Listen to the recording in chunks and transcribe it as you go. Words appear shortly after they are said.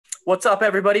What's up,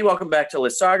 everybody? Welcome back to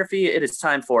Listography. It is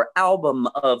time for Album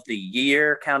of the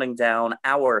Year, counting down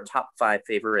our top 5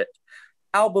 favorite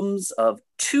albums of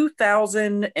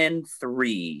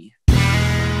 2003. I'm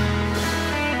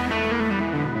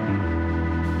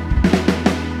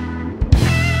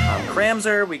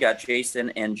Kramzer. We got Jason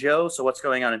and Joe. So what's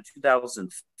going on in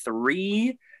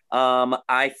 2003?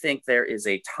 I think there is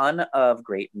a ton of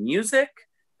great music.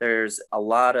 There's a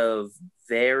lot of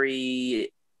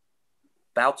very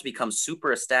about to become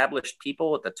super established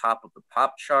people at the top of the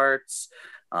pop charts,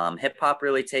 hip hop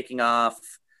really taking off.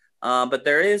 But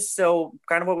there is, so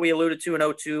kind of what we alluded to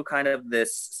in 02, kind of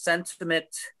this sentiment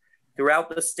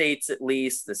throughout the States, at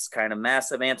least, this kind of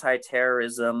massive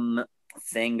anti-terrorism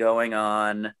thing going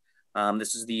on.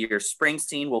 This is the year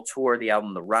Springsteen will tour the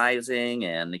album The Rising,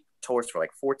 and he tours for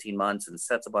like 14 months and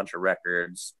sets a bunch of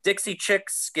records. Dixie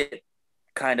Chicks get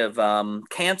kind of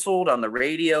canceled on the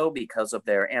radio because of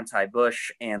their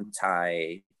anti-Bush,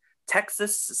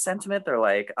 anti-Texas sentiment. They're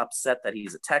like upset that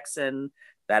he's a Texan.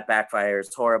 That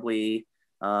backfires horribly.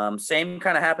 Same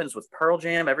kind of happens with Pearl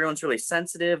Jam. Everyone's really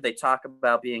sensitive. They talk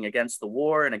about being against the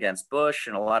war and against Bush,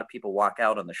 and a lot of people walk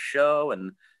out on the show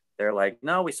and they're like,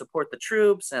 no, we support the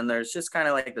troops. And there's just kind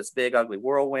of like this big ugly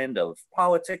whirlwind of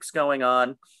politics going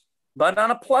on. But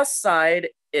on a plus side,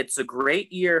 it's a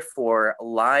great year for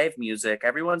live music.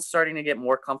 Everyone's starting to get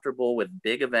more comfortable with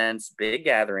big events, big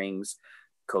gatherings.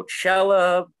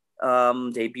 Coachella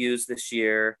debuts this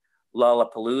year.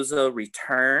 Lollapalooza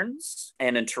returns.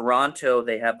 And in Toronto,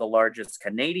 they have the largest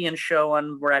Canadian show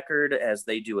on record as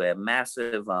they do a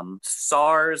massive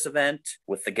SARS event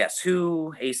with the Guess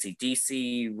Who,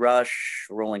 AC/DC, Rush,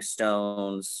 Rolling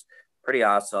Stones. Pretty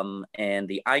awesome. And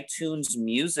the iTunes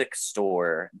Music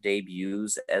Store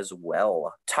debuts as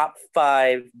well. Top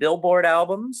 5 Billboard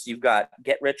albums. You've got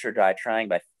Get Rich or Die Trying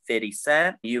by 50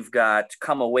 Cent. You've got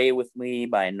Come Away With Me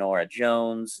by Norah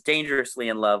Jones. Dangerously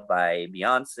in Love by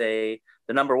Beyoncé.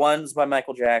 The Number Ones by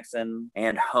Michael Jackson.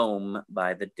 And Home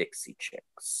by the Dixie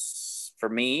Chicks. For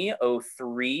me,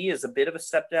 03 is a bit of a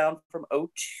step down from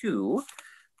 02.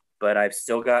 But I've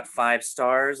still got 5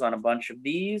 stars on a bunch of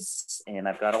these, and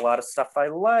I've got a lot of stuff I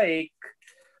like.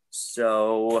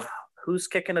 So who's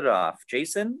kicking it off?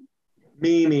 Jason?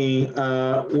 Me.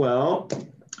 Well,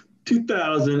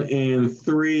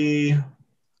 2003,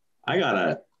 I got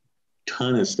a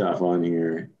ton of stuff on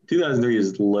here. 2003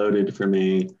 is loaded for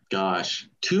me. Gosh,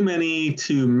 too many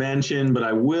to mention, but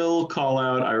I will call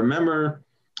out. I remember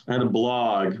I had a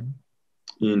blog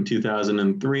in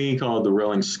 2003 called The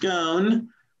Rolling Scone.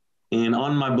 And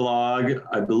on my blog,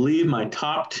 I believe my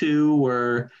top 2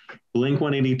 were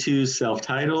Blink-182's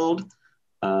Self-Titled,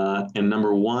 and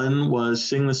number 1 was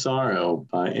Sing the Sorrow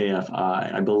by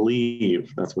AFI. I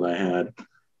believe that's what I had.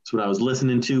 That's what I was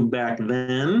listening to back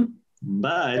then,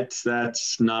 but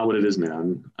that's not what it is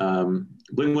now.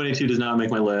 Blink-182 does not make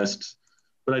my list,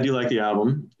 but I do like the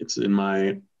album. It's in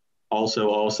my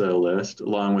also list,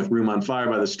 along with Room on Fire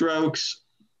by The Strokes,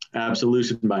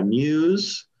 Absolution by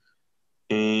Muse,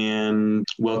 and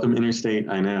Welcome Interstate,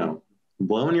 I Know.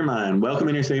 Blowing your mind. Welcome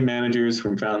Interstate Managers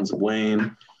from Fountains of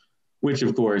Wayne, which,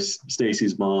 of course,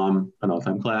 Stacy's Mom, an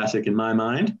all-time classic in my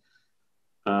mind,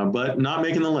 but not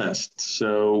making the list.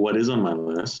 So what is on my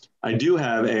list? I do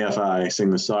have AFI, Sing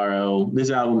the Sorrow. This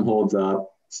album holds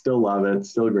up. Still love it.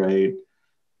 Still great.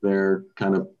 Their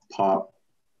kind of pop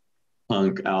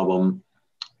punk album,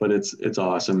 but it's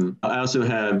awesome. I also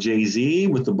have Jay-Z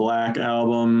with the Black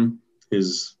Album,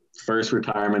 his first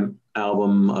retirement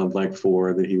album of like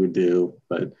 4 that he would do,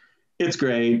 but it's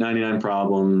great. 99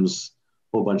 Problems,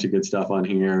 whole bunch of good stuff on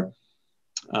here.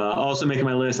 Also making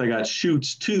my list, I got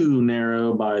Shoots Too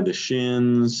Narrow by the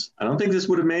Shins. I don't think this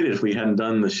would have made it if we hadn't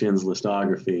done the Shins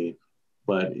listography,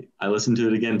 but I listened to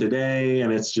it again today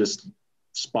and it's just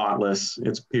spotless.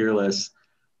 It's peerless.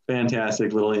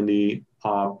 Fantastic little indie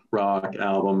pop rock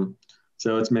album.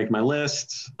 So it's making my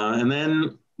list. And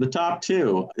then the top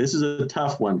 2. This is a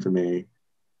tough one for me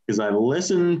because I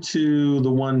listened to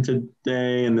the one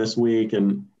today and this week,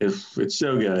 and it's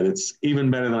so good. It's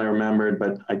even better than I remembered,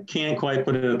 but I can't quite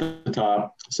put it at the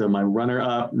top. So my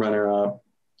runner-up,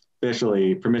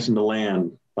 officially, Permission to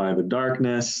Land by The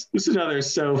Darkness. This is another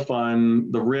so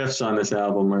fun. The riffs on this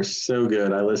album are so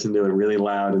good. I listened to it really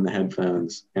loud in the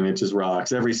headphones, and it just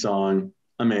rocks. Every song,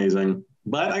 amazing.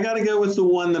 But I got to go with the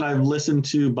one that I've listened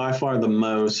to by far the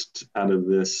most out of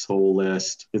this whole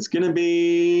list. It's going to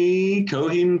be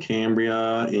Coheed and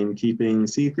Cambria in Keeping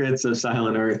Secrets of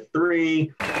Silent Earth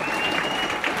 3.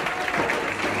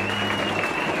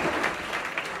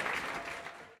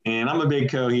 And I'm a big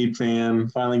Coheed fan.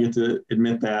 Finally get to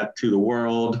admit that to the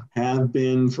world. Have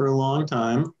been for a long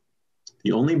time.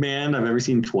 the only band I've ever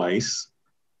seen twice.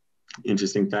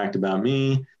 Interesting fact about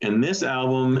me. And this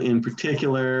album in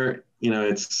particular,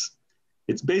 it's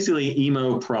basically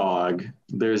emo prog.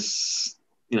 There's,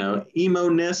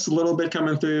 emo-ness a little bit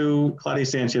coming through. Claudia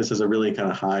Sanchez has a really kind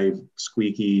of high,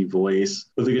 squeaky voice.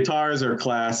 But the guitars are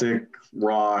classic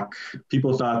rock.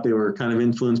 People thought they were kind of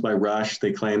influenced by Rush.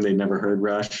 They claimed they'd never heard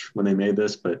Rush when they made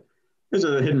this, but there's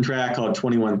a hidden track called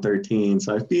 2113.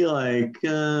 So I feel like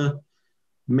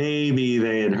maybe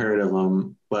they had heard of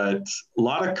them, but a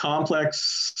lot of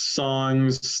complex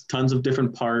songs, tons of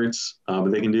different parts,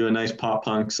 but they can do a nice pop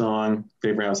punk song.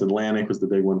 Paper House Atlantic was the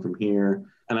big one from here.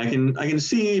 And I can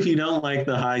see if you don't like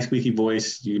the high squeaky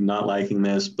voice, you're not liking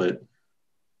this, but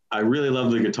I really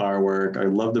love the guitar work. I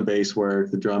love the bass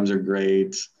work. The drums are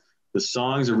great. The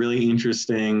songs are really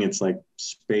interesting. It's like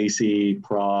spacey,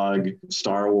 prog,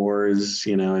 Star Wars,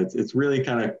 it's really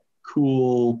kind of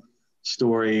cool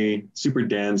story, super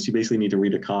dense. You basically need to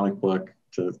read a comic book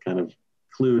to kind of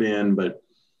clue it in, but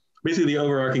basically the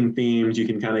overarching themes, you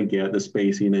can kind of get the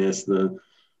spaciness, the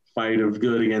fight of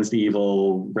good against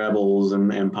evil, rebels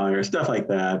and empire, stuff like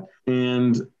that.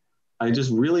 And I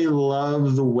just really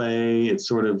love the way it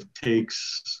sort of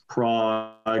takes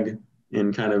prog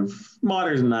and kind of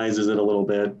modernizes it a little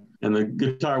bit. And the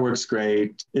guitar works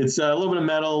great. It's a little bit of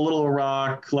metal, a little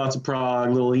rock, lots of prog,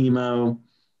 a little emo.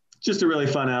 Just a really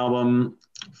fun album.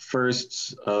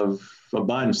 First of a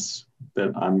bunch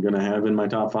that I'm going to have in my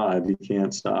top 5. You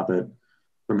can't stop it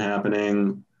from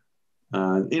happening.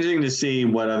 Interesting to see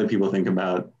what other people think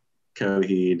about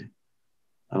Coheed.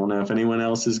 I don't know if anyone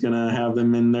else is going to have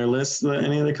them in their list,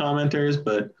 any of the commenters,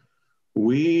 but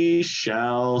we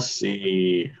shall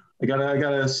see. I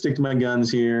gotta stick to my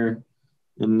guns here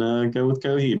and go with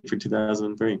Coheed for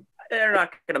 2003. They're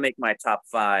not going to make my top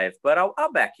 5, but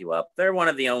I'll back you up. They're one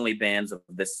of the only bands of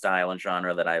this style and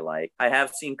genre that I like. I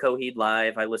have seen Coheed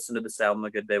live. I listened to this album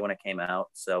a good bit when it came out,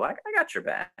 so I got your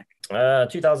back.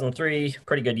 2003,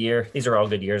 pretty good year. These are all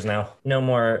good years now. No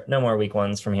more weak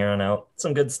ones from here on out.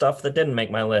 Some good stuff that didn't make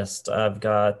my list. I've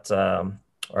got...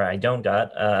 I don't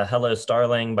got Hello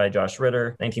Starling by Josh Ritter,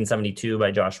 1972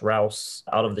 by Josh Rouse,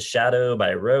 Out of the Shadow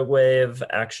by Rogue Wave,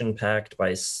 Action Packed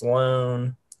by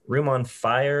Sloan, Room on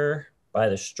Fire by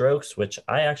The Strokes, which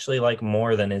I actually like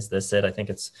more than Is This It? I think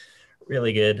it's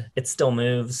really good. It Still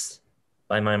Moves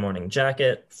by My Morning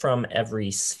Jacket, From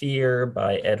Every Sphere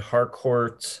by Ed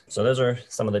Harcourt. So those are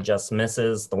some of the just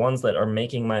misses. The ones that are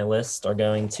making my list are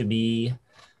going to be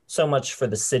So Much for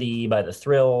the City by The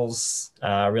Thrills.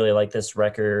 I really like this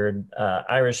record.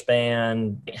 Irish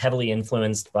band, heavily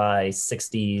influenced by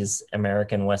 60s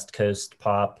American West Coast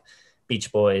pop, Beach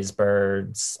Boys,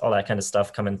 Birds, all that kind of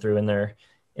stuff coming through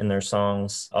in their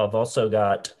songs. I've also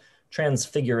got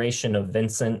Transfiguration of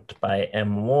Vincent by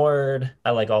M. Ward.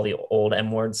 I like all the old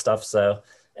M. Ward stuff, so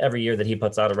every year that he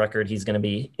puts out a record, he's going to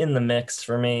be in the mix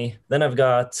for me. Then I've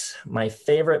got my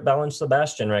favorite Bell and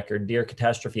Sebastian record, Dear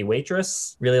Catastrophe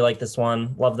Waitress. Really like this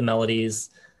one. Love the melodies.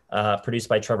 Produced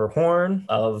by Trevor Horn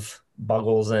of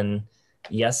Buggles and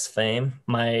Yes fame.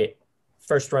 My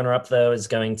first runner-up, though, is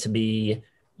going to be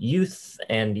Youth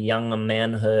and Young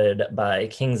Manhood by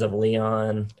Kings of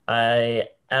Leon. I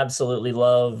absolutely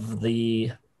love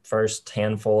the first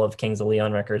handful of Kings of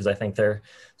Leon records. I think they're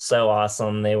so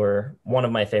awesome. They were one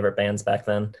of my favorite bands back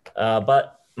then.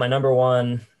 But my number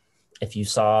one, if you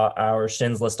saw our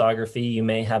Shins listography, you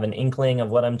may have an inkling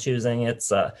of what I'm choosing.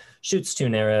 It's Shoots Too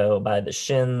Narrow by the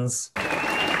Shins.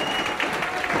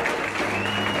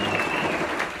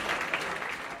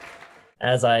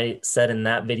 As I said in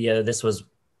that video, this was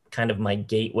kind of my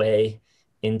gateway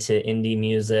into indie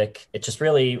music. It just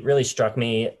really, really struck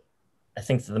me. I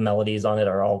think the melodies on it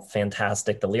are all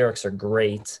fantastic. The lyrics are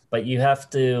great, but you have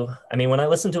to, when I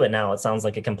listen to it now, it sounds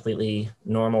like a completely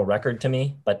normal record to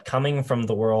me, but coming from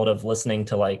the world of listening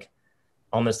to like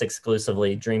almost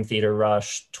exclusively Dream Theater,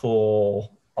 Rush,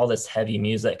 Tool, all this heavy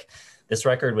music, this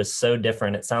record was so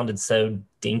different. It sounded so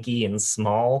dinky and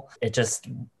small. It just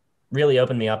really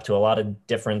opened me up to a lot of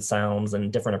different sounds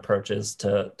and different approaches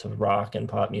to rock and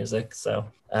pop music. So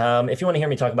if you want to hear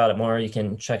me talk about it more, you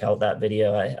can check out that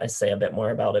video. I say a bit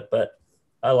more about it, but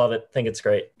I love it. Think it's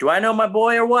great. Do I know my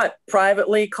boy or what?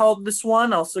 Privately called this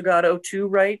one. Also got O2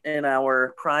 right in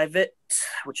our private,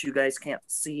 which you guys can't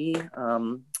see,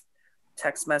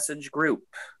 text message group.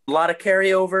 A lot of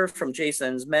carryover from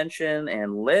Jason's mention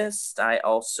and list. I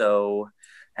also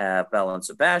have Bell and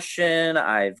Sebastian.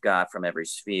 I've got From Every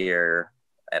Sphere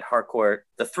at Harcourt.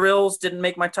 The Thrills didn't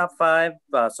make my top 5,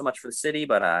 So Much for the City,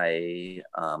 but I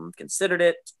considered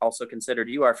it. Also considered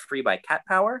You Are Free by Cat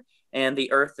Power, and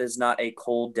The Earth Is Not a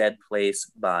Cold, Dead Place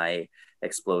by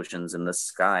Explosions in the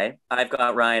Sky. I've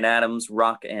got Ryan Adams'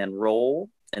 Rock and Roll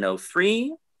in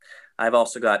 03. I've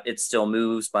also got It Still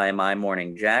Moves by My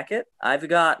Morning Jacket. I've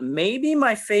got maybe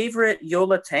my favorite Yo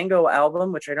La Tengo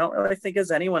album, which I don't really think is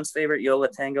anyone's favorite Yo La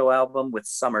Tengo album, with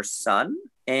Summer Sun.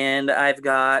 And I've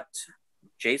got,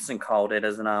 Jason called it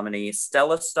as a nominee,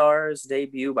 Stella Star's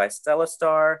debut by Stella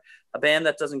Star, a band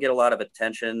that doesn't get a lot of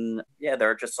attention. Yeah,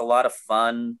 they're just a lot of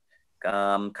fun.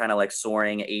 Kind of like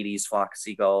soaring 80s flock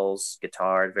seagulls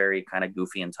guitar, very kind of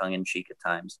goofy and tongue-in-cheek at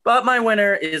times. But my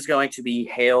winner is going to be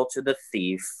Hail to the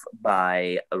Thief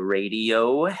by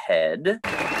Radiohead.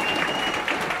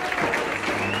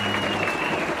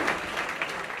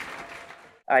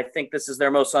 I think this is their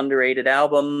most underrated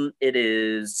album. It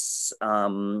is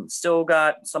still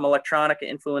got some electronic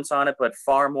influence on it, but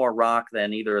far more rock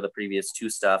than either of the previous two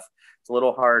stuff. It's a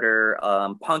little harder,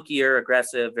 punkier,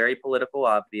 aggressive, very political,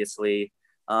 obviously.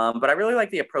 But I really like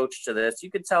the approach to this.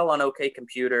 You could tell on OK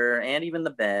Computer and even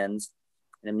the Bends,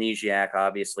 Amnesiac,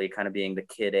 obviously, kind of being the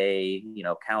Kid A,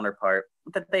 counterpart,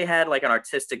 that they had like an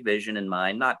artistic vision in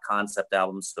mind, not concept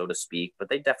albums, so to speak, but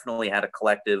they definitely had a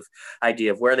collective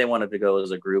idea of where they wanted to go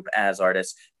as a group, as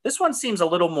artists. This one seems a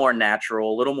little more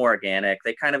natural, a little more organic.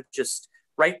 They kind of just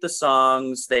write the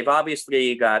songs. They've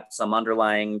obviously got some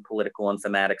underlying political and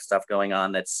thematic stuff going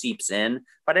on that seeps in,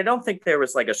 but I don't think there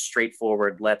was like a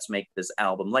straightforward, let's make this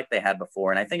album like they had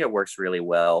before. And I think it works really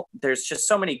well. There's just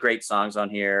so many great songs on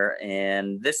here.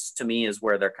 And this to me is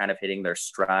where they're kind of hitting their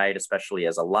stride, especially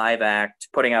as a live act,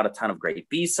 putting out a ton of great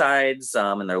B-sides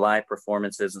and their live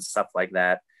performances and stuff like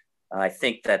that. I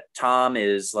think that Tom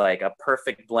is like a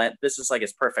perfect blend. This is like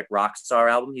his perfect rock star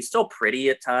album. He's still pretty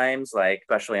at times, like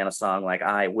especially on a song like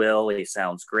I Will. He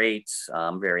sounds great,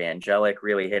 very angelic,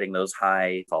 really hitting those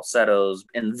high falsettos.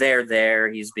 And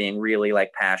he's being really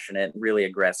like passionate, really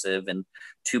aggressive. And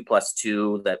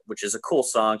 2+2, which is a cool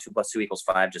song.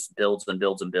 2+2=5 just builds and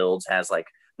builds and builds, has like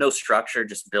no structure,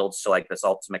 just builds to like this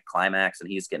ultimate climax, and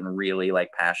he's getting really like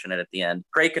passionate at the end.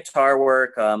 Great guitar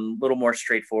work, little more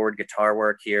straightforward guitar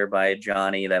work here by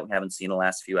Johnny that we haven't seen the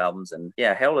last few albums. And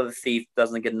yeah, Hail to the Thief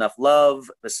doesn't get enough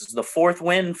love. This is the fourth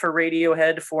win for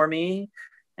Radiohead for me,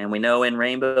 and we know In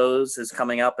Rainbows is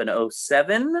coming up in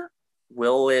 07.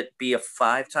 Will it be a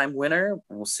 5-time winner?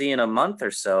 We'll see in a month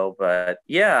or so. But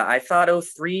yeah, I thought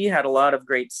 03 had a lot of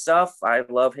great stuff. I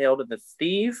love Hail to the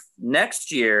Thief.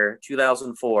 Next year,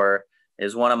 2004,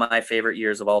 is one of my favorite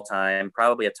years of all time.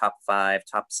 Probably a top 5,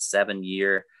 top 7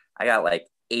 year. I got like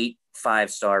 8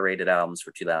 5-star rated albums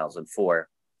for 2004.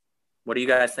 What do you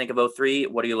guys think of 03?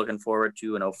 What are you looking forward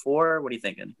to in 04? What are you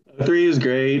thinking? 03 is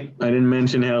great. I didn't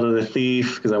mention Hail to the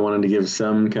Thief because I wanted to give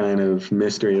some kind of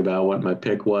mystery about what my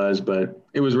pick was, but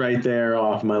it was right there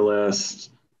off my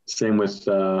list. Same with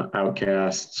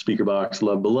OutKast, Speakerboxxx,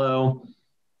 Love Below.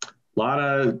 A lot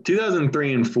of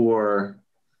 2003 and 4,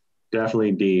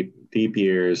 definitely deep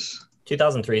years.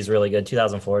 2003 is really good.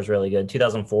 2004 is really good.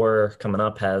 2004 coming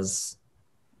up has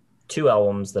 2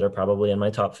 albums that are probably in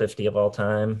my top 50 of all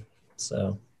time.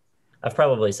 So I've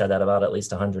probably said that about at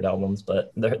least 100 albums,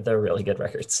 but they're really good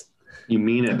records. You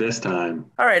mean it this time.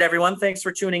 All right, everyone. Thanks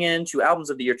for tuning in to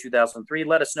Albums of the Year 2003.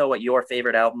 Let us know what your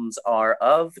favorite albums are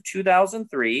of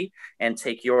 2003 and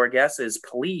take your guesses,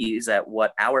 please, at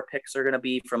what our picks are going to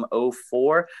be from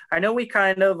 04. I know we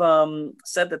kind of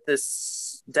said that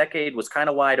this decade was kind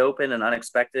of wide open and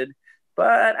unexpected,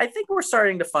 but I think we're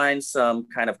starting to find some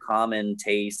kind of common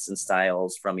tastes and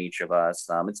styles from each of us.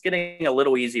 It's getting a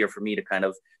little easier for me to kind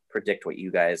of predict what you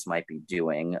guys might be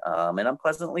doing, and I'm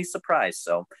pleasantly surprised.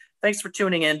 So thanks for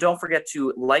tuning in. Don't forget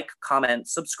to like, comment,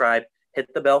 subscribe,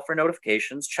 hit the bell for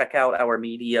notifications. Check out our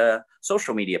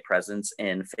social media presence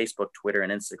in Facebook, Twitter,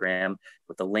 and Instagram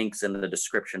with the links in the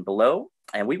description below.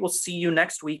 And we will see you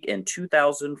next week in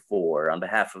 2004. On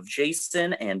behalf of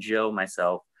Jason and Joe,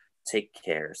 myself, take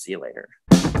care. See you later.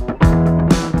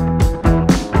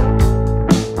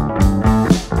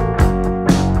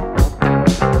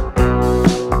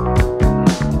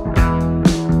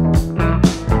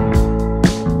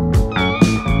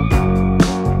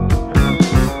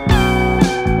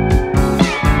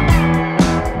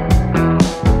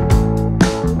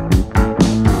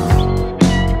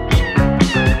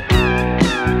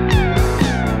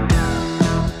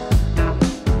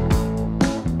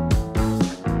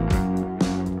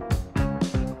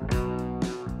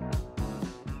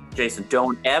 Jason,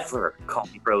 don't ever call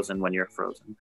me frozen when you're frozen.